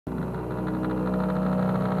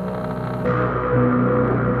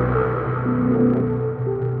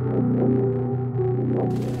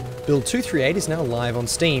Build 238 is now live on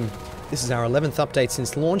Steam. This is our 11th update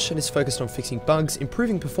since launch and is focused on fixing bugs,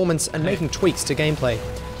 improving performance and making tweaks to gameplay.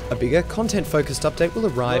 A bigger, content-focused update will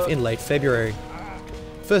arrive in late February.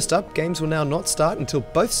 First up, games will now not start until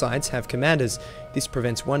both sides have commanders. This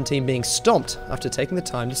prevents one team being stomped after taking the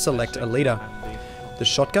time to select a leader. The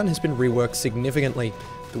shotgun has been reworked significantly.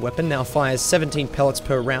 The weapon now fires 17 pellets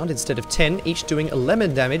per round instead of 10, each doing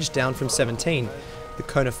 11 damage down from 17. The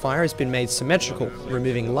cone of fire has been made symmetrical,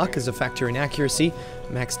 removing luck as a factor in accuracy.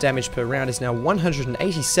 Max damage per round is now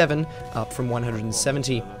 187, up from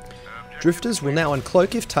 170. Drifters will now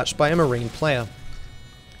uncloak if touched by a marine player.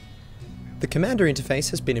 The commander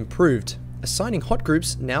interface has been improved. Assigning hot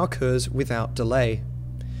groups now occurs without delay.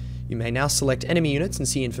 You may now select enemy units and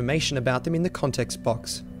see information about them in the context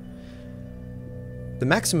box. The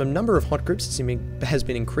maximum number of hot groups has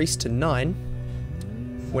been increased to 9.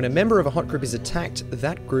 When a member of a hot group is attacked,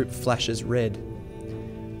 that group flashes red.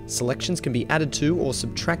 Selections can be added to or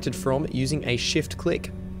subtracted from using a shift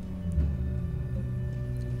click.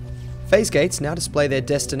 Phase gates now display their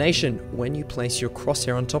destination when you place your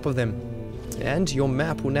crosshair on top of them. And your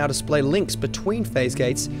map will now display links between phase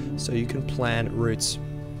gates so you can plan routes.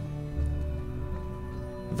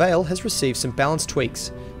 Vale has received some balance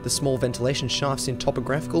tweaks. The small ventilation shafts in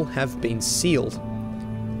topographical have been sealed.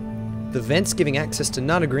 The vents giving access to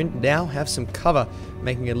Nanogrin now have some cover,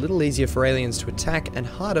 making it a little easier for aliens to attack and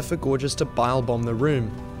harder for Gorges to bile bomb the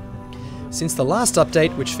room. Since the last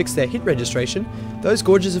update, which fixed their hit registration, those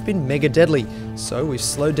Gorges have been mega deadly, so we've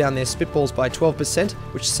slowed down their spitballs by 12%,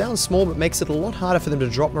 which sounds small but makes it a lot harder for them to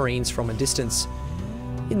drop Marines from a distance.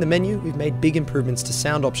 In the menu, we've made big improvements to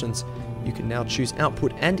sound options. You can now choose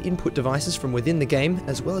output and input devices from within the game,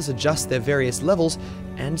 as well as adjust their various levels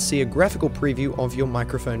and see a graphical preview of your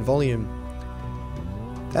microphone volume.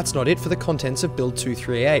 That's not it for the contents of Build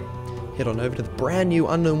 238. Head on over to the brand new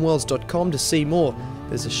unknownworlds.com to see more.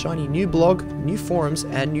 There's a shiny new blog, new forums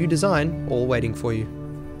and new design all waiting for you.